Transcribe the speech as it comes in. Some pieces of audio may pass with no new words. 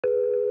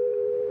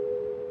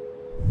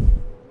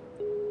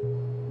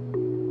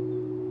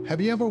Have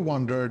you ever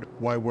wondered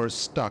why we're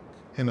stuck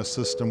in a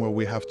system where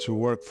we have to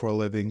work for a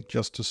living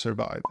just to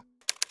survive?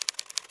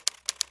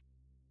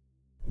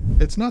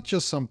 It's not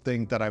just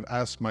something that I've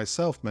asked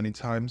myself many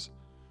times,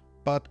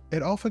 but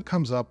it often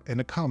comes up in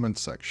the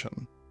comments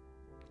section.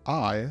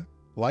 I,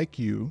 like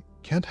you,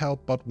 can't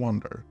help but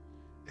wonder,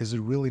 is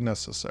it really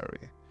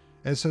necessary?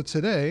 And so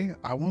today,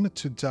 I wanted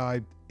to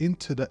dive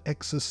into the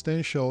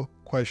existential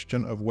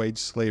question of wage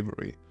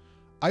slavery.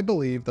 I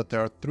believe that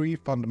there are three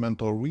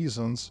fundamental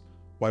reasons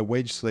why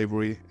wage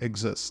slavery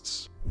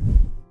exists.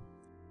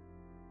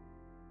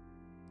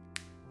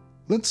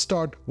 Let's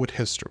start with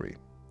history.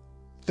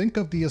 Think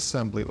of the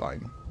assembly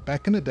line.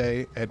 Back in the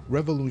day, it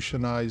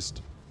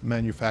revolutionized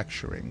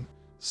manufacturing.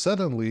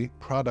 Suddenly,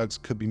 products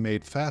could be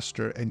made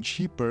faster and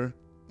cheaper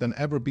than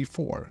ever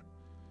before.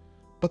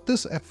 But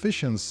this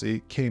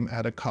efficiency came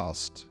at a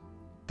cost: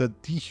 the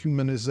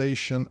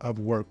dehumanization of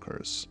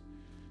workers.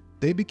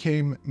 They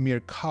became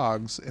mere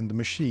cogs in the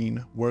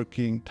machine,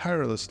 working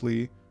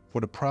tirelessly for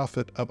the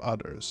profit of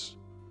others.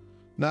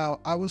 Now,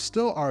 I will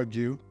still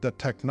argue that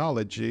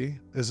technology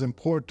is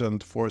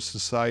important for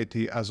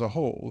society as a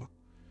whole,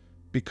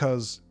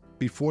 because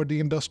before the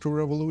Industrial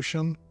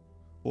Revolution,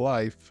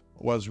 life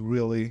was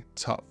really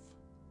tough.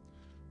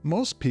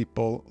 Most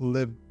people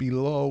lived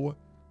below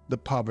the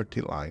poverty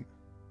line.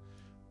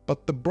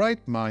 But the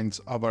bright minds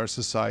of our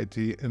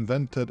society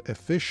invented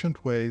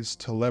efficient ways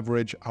to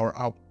leverage our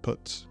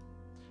output.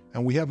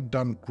 And we have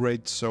done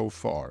great so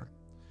far.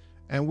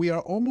 And we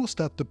are almost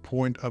at the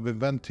point of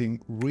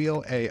inventing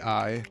real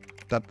AI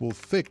that will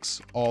fix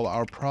all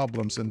our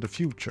problems in the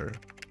future.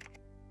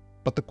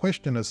 But the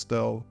question is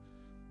still,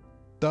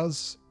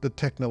 does the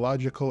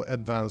technological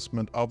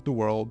advancement of the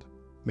world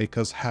make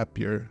us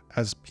happier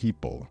as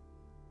people?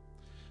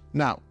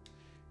 Now,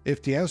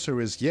 if the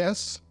answer is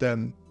yes,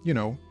 then,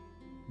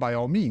 by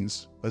all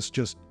means, let's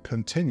just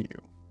continue.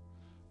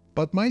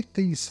 But my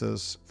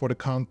thesis for the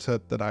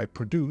content that I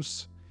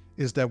produce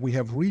is that we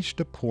have reached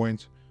a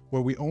point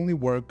where we only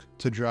work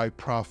to drive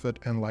profit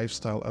and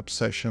lifestyle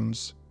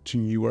obsessions to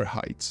newer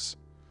heights.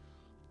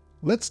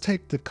 Let's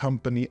take the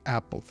company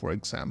Apple, for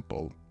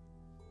example.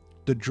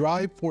 The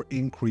drive for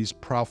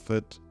increased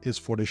profit is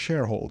for the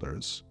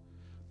shareholders.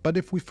 But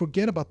if we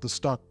forget about the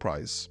stock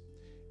price,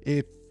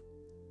 if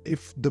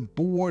the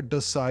board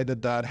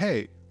decided that,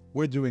 hey,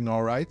 we're doing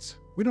all right,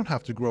 we don't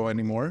have to grow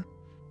anymore,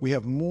 we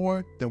have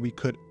more than we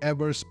could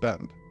ever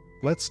spend,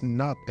 let's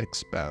not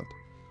expand.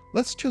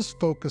 Let's just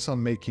focus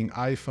on making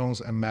iPhones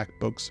and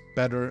MacBooks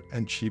better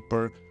and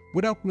cheaper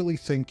without really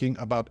thinking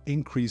about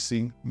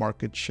increasing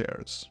market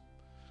shares.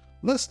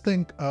 Let's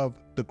think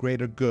of the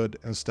greater good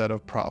instead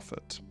of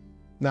profit.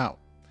 Now,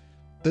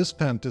 this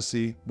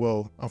fantasy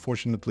will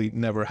unfortunately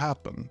never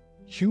happen.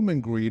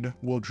 Human greed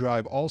will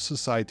drive all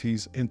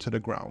societies into the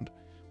ground.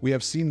 We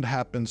have seen it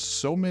happen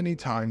so many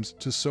times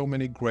to so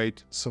many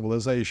great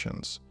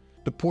civilizations.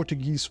 The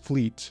Portuguese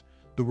fleet,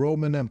 the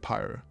Roman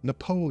Empire,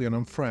 Napoleon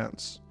and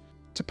France.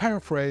 To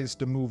paraphrase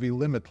the movie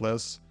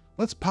Limitless,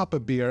 let's pop a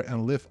beer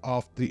and live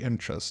off the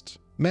interest.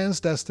 Man's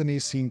destiny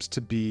seems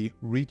to be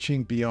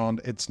reaching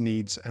beyond its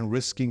needs and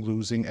risking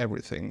losing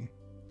everything.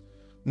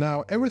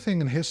 Now,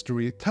 everything in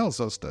history tells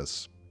us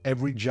this.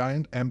 Every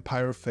giant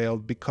empire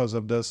failed because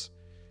of this.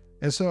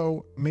 And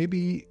so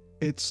maybe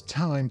it's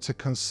time to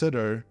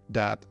consider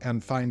that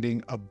and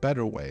finding a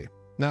better way.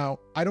 Now,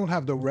 I don't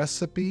have the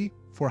recipe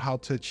for how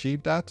to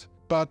achieve that,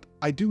 but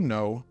I do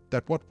know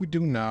that what we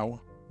do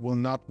now will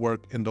not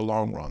work in the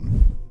long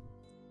run.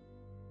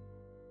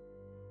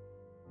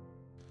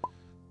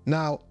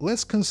 Now,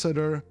 let's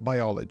consider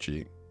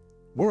biology.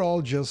 We're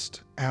all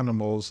just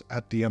animals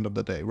at the end of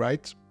the day,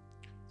 right?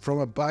 From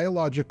a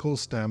biological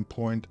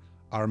standpoint,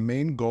 our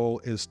main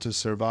goal is to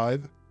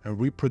survive and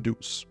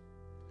reproduce.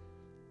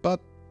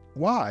 But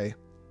why?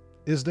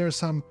 Is there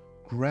some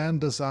grand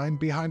design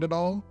behind it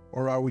all,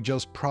 or are we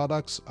just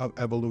products of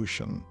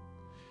evolution?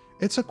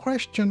 It's a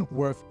question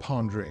worth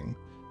pondering.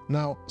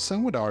 Now,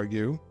 some would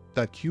argue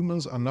that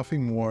humans are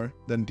nothing more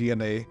than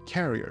DNA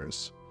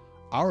carriers.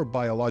 Our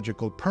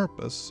biological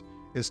purpose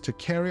is to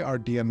carry our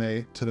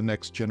DNA to the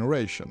next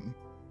generation.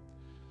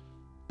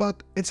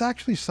 But it's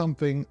actually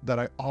something that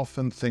I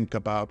often think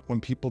about when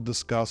people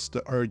discuss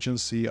the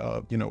urgency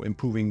of,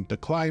 improving the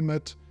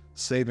climate,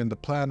 saving the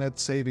planet,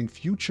 saving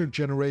future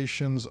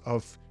generations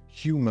of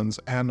humans,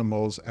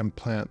 animals, and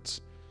plants.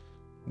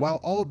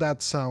 While all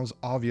that sounds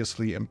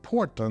obviously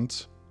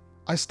important,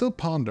 I still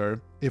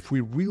ponder if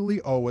we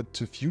really owe it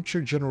to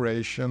future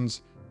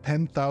generations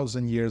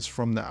 10,000 years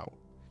from now.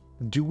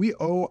 Do we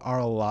owe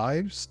our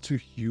lives to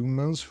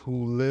humans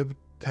who lived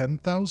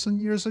 10,000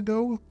 years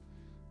ago?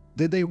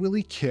 Did they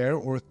really care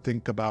or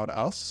think about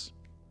us?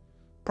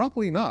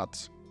 Probably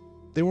not.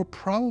 They were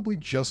probably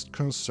just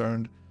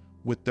concerned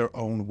with their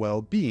own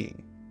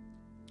well-being.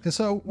 And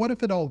so, what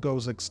if it all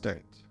goes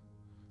extinct?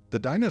 The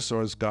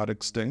dinosaurs got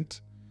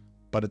extinct,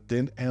 but it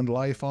didn't end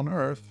life on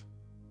Earth.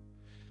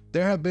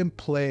 There have been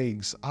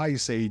plagues,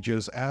 ice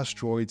ages,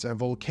 asteroids, and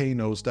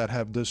volcanoes that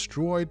have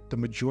destroyed the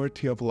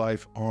majority of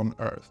life on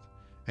Earth.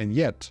 And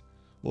yet,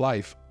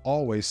 life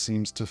always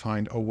seems to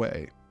find a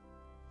way.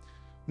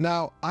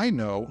 Now, I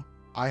know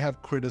I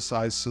have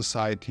criticized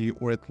society,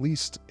 or at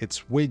least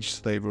its wage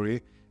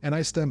slavery, and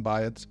I stand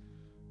by it,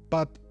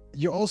 but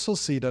you also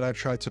see that I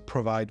try to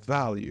provide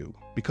value,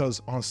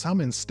 because on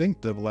some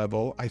instinctive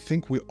level, I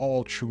think we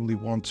all truly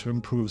want to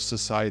improve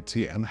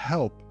society and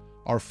help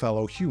our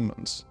fellow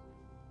humans.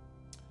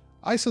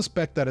 I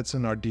suspect that it's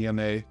in our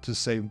DNA to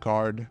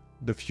safeguard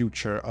the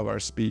future of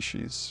our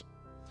species.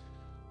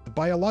 The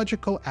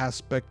biological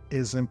aspect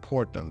is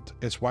important.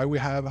 It's why we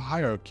have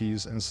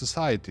hierarchies in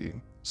society,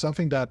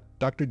 something that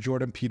Dr.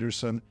 Jordan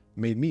Peterson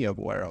made me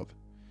aware of.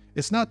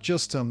 It's not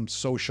just some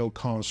social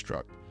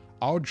construct.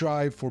 Our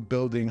drive for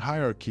building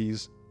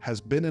hierarchies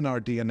has been in our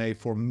DNA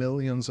for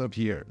millions of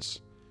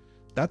years.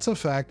 That's a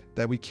fact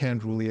that we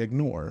can't really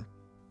ignore.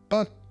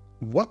 But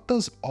what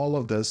does all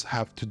of this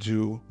have to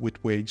do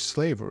with wage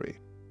slavery?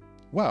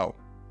 Well,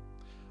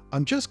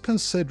 I'm just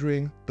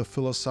considering the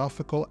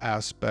philosophical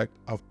aspect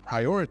of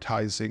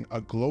prioritizing a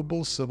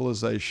global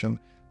civilization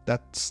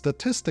that,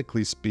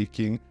 statistically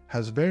speaking,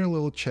 has very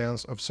little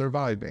chance of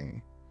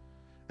surviving.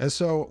 And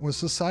so, when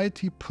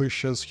society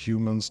pushes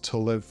humans to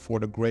live for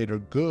the greater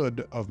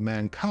good of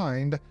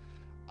mankind,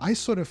 I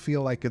sort of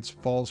feel like it's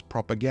false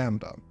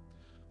propaganda,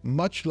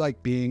 much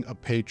like being a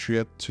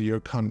patriot to your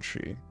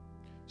country.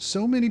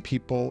 So many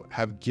people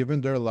have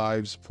given their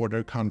lives for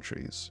their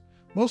countries,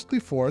 mostly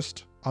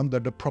forced under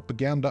the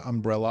propaganda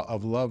umbrella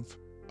of love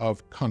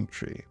of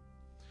country.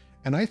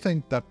 And I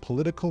think that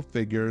political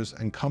figures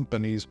and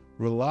companies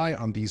rely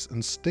on these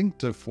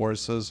instinctive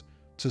forces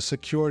to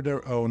secure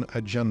their own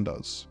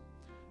agendas.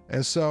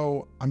 And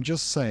so I'm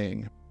just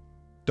saying,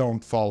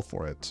 don't fall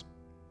for it.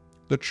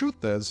 The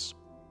truth is,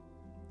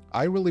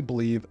 I really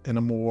believe in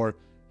a more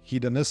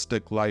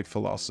hedonistic life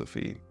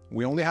philosophy.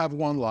 We only have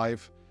one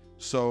life,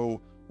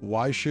 so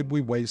why should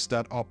we waste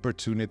that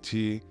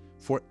opportunity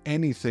for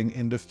anything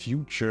in the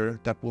future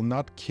that will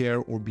not care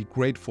or be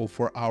grateful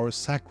for our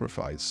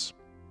sacrifice?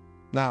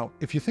 Now,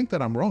 if you think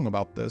that I'm wrong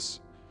about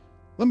this,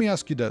 let me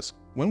ask you this.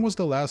 When was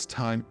the last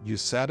time you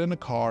sat in a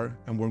car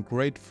and were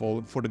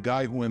grateful for the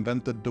guy who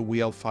invented the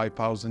wheel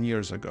 5,000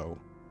 years ago?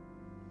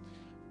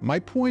 My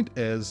point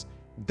is,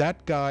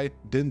 that guy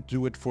didn't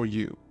do it for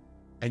you,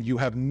 and you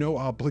have no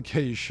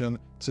obligation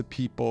to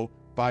people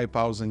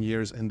 5,000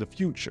 years in the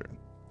future.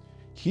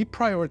 He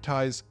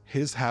prioritized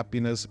his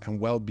happiness and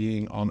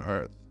well-being on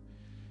Earth.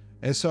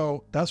 And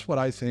so that's what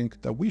I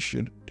think that we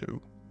should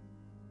do.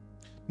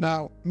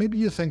 Now, maybe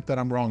you think that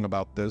I'm wrong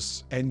about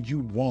this and you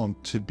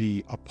want to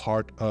be a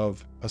part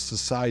of a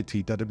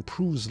society that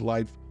improves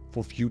life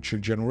for future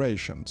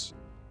generations.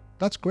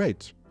 That's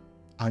great.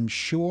 I'm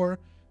sure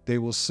they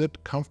will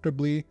sit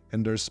comfortably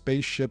in their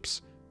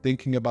spaceships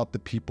thinking about the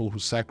people who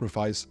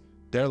sacrifice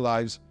their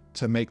lives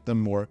to make them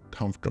more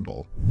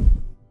comfortable.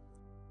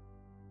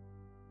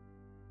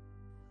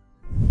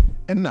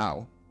 And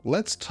now,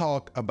 let's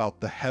talk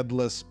about the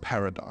headless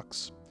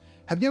paradox.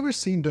 Have you ever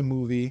seen the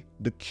movie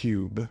The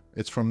Cube?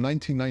 It's from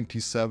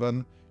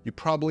 1997. You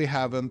probably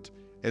haven't.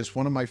 It's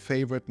one of my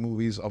favorite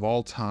movies of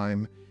all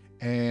time,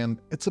 and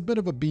it's a bit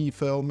of a B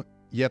film,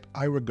 yet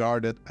I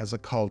regard it as a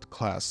cult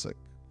classic,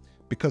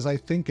 because I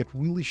think it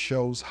really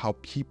shows how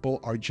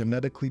people are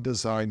genetically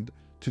designed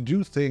to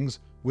do things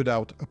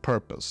without a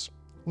purpose.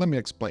 Let me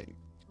explain.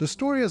 The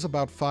story is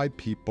about 5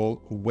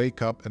 people who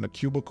wake up in a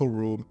cubicle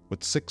room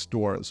with 6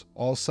 doors,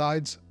 all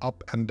sides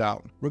up and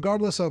down.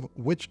 Regardless of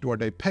which door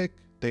they pick,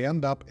 they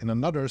end up in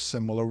another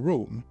similar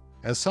room,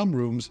 as some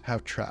rooms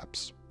have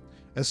traps.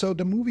 And so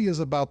the movie is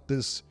about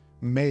this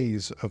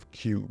maze of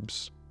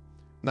cubes.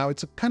 Now,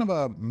 it's a kind of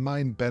a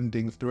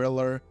mind-bending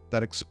thriller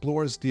that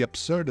explores the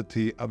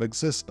absurdity of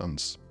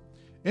existence.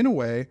 In a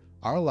way,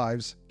 our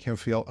lives can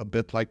feel a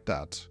bit like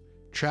that,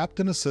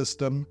 trapped in a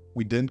system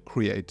we didn't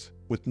create,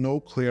 with no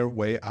clear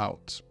way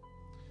out.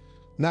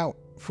 Now,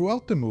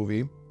 throughout the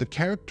movie, the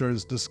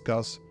characters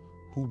discuss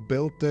who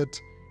built it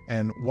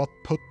and what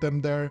put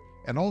them there,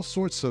 and all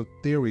sorts of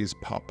theories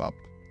pop up,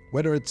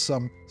 whether it's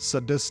some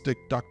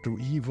sadistic Dr.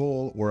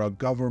 Evil or a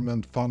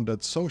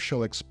government-funded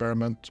social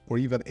experiment or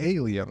even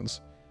aliens.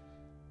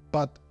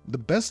 But the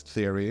best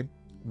theory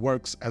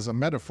works as a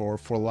metaphor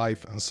for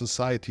life and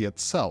society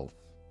itself,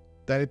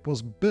 that it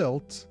was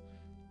built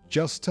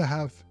just to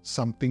have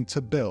something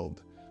to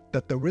build,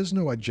 that there is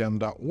no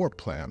agenda or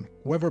plan.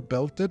 Whoever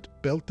built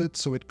it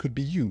so it could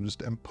be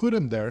used, and put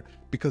in there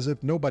because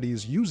if nobody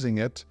is using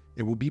it,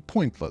 it will be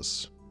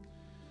pointless.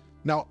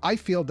 Now, I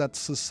feel that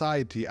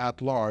society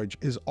at large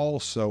is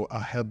also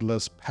a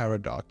headless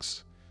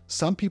paradox.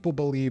 Some people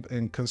believe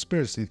in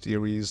conspiracy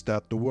theories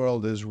that the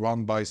world is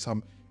run by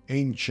some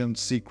ancient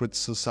secret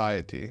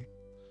society.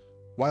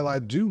 While I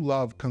do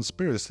love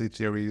conspiracy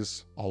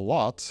theories a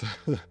lot,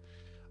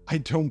 I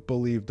don't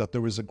believe that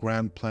there is a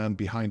grand plan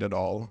behind it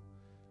all.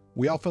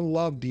 We often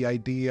love the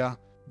idea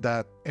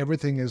that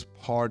everything is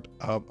part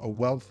of a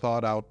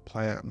well-thought-out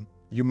plan.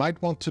 You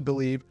might want to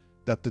believe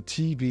that the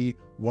TV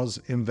was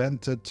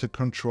invented to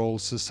control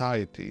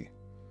society.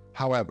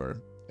 However,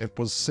 it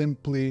was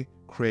simply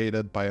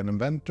created by an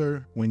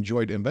inventor who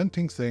enjoyed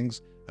inventing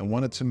things and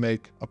wanted to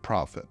make a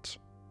profit.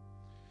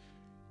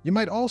 You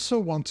might also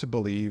want to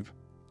believe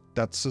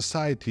that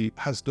society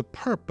has the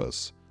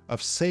purpose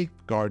of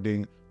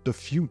safeguarding the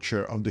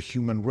future of the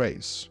human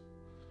race.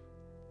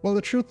 Well,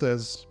 the truth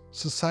is,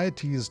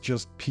 society is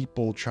just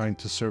people trying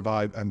to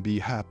survive and be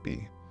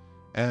happy.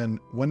 And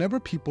whenever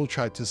people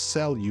try to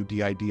sell you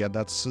the idea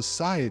that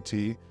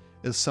society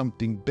is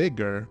something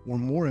bigger or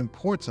more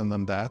important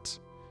than that,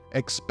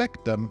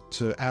 expect them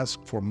to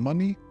ask for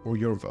money or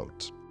your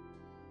vote.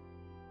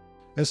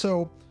 And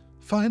so,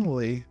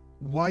 finally,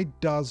 why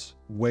does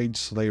wage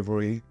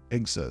slavery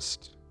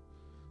exist?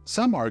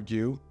 Some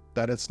argue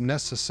that it's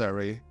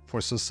necessary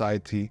for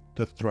society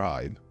to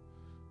thrive.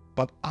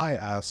 But I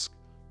ask,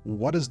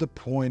 what is the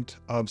point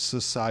of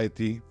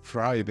society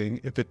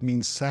thriving if it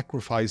means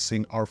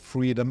sacrificing our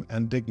freedom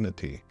and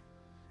dignity?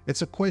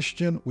 It's a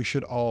question we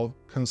should all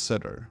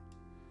consider.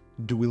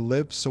 Do we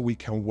live so we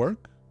can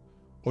work,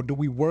 or do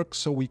we work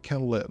so we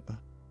can live?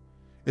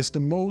 It's the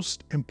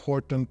most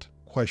important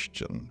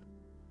question.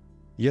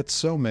 Yet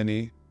so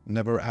many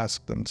never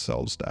ask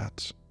themselves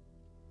that.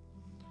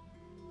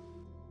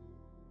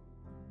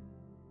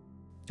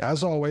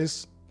 As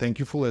always, thank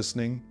you for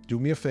listening. Do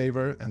me a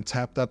favor and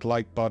tap that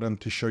like button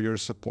to show your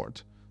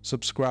support.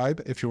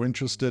 Subscribe if you're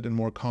interested in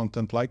more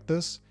content like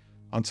this.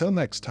 Until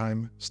next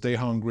time, stay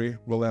hungry,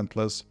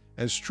 relentless,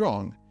 and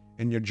strong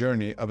in your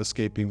journey of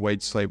escaping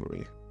wage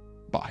slavery.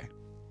 Bye.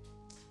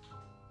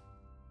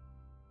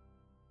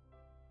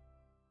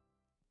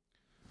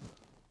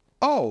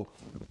 Oh,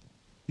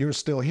 you're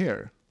still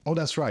here. Oh,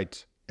 that's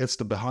right. It's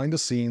the behind the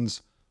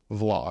scenes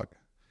vlog.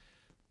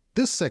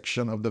 This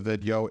section of the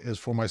video is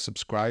for my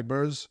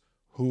subscribers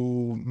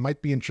who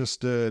might be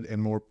interested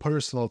in more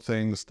personal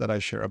things that I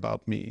share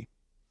about me.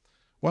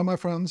 Well, my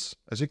friends,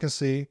 as you can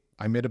see,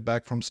 I made it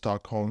back from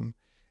Stockholm,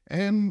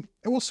 and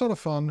it was sort of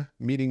fun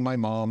meeting my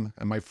mom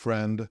and my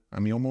friend,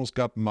 and we almost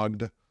got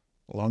mugged,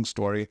 long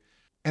story,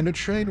 and the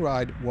train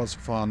ride was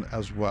fun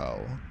as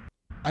well.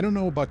 I don't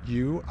know about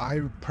you,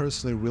 I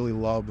personally really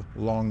love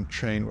long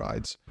train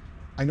rides.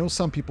 I know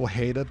some people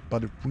hate it,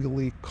 but it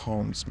really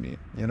calms me,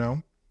 you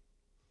know?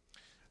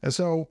 And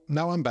so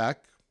now I'm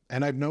back,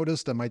 and I've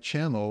noticed that my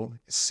channel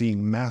is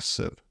seeing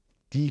massive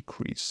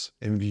decrease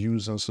in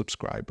views and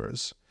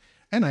subscribers.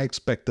 And I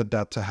expected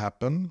that to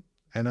happen.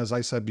 And as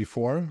I said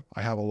before,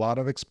 I have a lot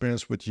of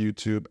experience with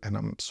YouTube and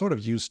I'm sort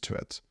of used to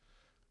it.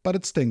 But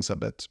it stings a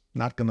bit,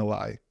 not gonna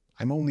lie.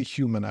 I'm only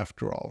human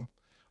after all.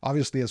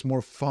 Obviously, it's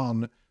more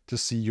fun to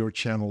see your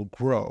channel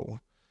grow.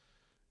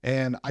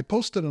 And I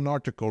posted an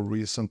article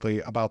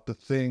recently about the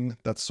thing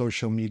that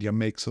social media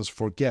makes us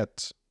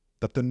forget,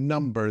 that the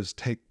numbers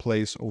take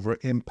place over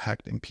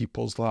impact in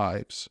people's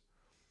lives.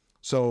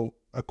 So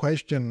a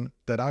question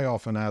that I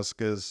often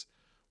ask is,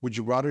 would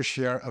you rather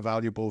share a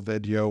valuable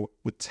video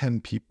with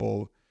 10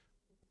 people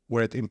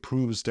where it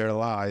improves their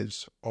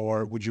lives,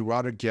 or would you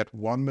rather get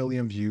 1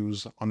 million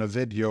views on a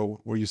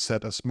video where you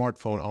set a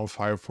smartphone on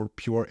fire for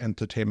pure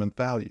entertainment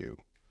value?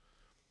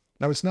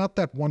 Now, it's not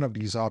that one of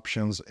these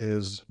options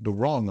is the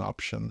wrong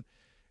option.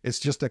 It's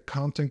just that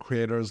content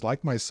creators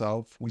like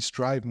myself, we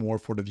strive more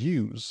for the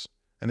views.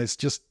 And it's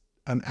just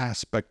an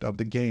aspect of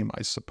the game,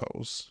 I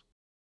suppose.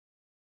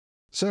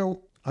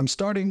 So I'm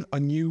starting a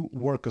new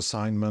work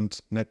assignment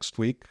next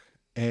week,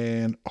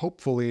 and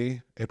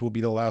hopefully it will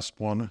be the last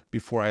one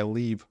before I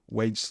leave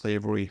wage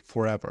slavery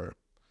forever.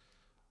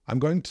 I'm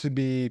going to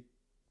be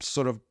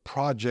sort of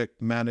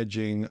project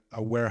managing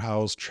a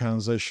warehouse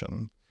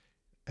transition,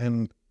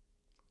 and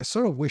I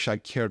sort of wish I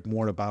cared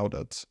more about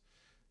it,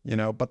 you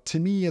know, but to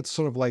me it's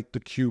sort of like the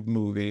Cube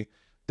movie.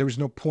 There is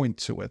no point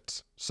to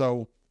it.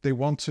 So they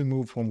want to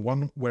move from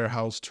one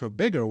warehouse to a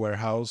bigger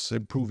warehouse,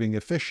 improving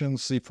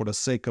efficiency for the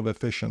sake of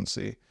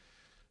efficiency.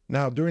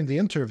 Now, during the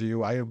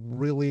interview, I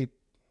really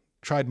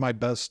tried my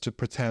best to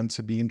pretend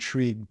to be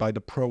intrigued by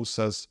the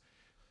process,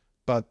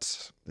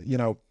 but, you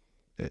know,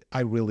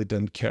 I really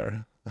didn't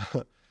care.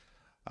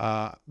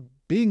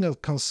 Being a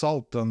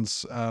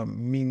consultant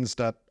means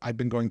that I've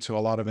been going to a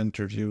lot of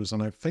interviews,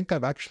 and I think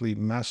I've actually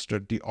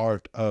mastered the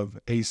art of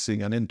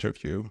acing an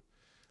interview.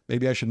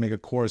 Maybe I should make a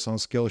course on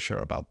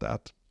Skillshare about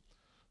that.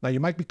 Now, you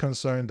might be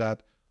concerned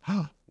that,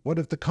 what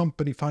if the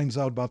company finds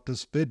out about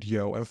this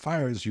video and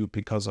fires you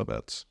because of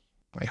it?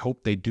 I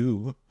hope they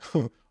do.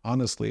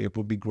 Honestly, it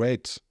would be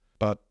great.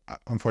 But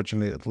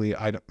unfortunately,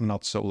 I'm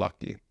not so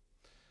lucky.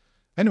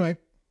 Anyway,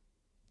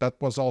 that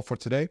was all for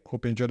today.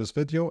 Hope you enjoyed this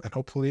video, and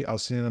hopefully I'll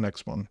see you in the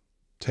next one.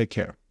 Take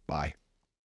care. Bye.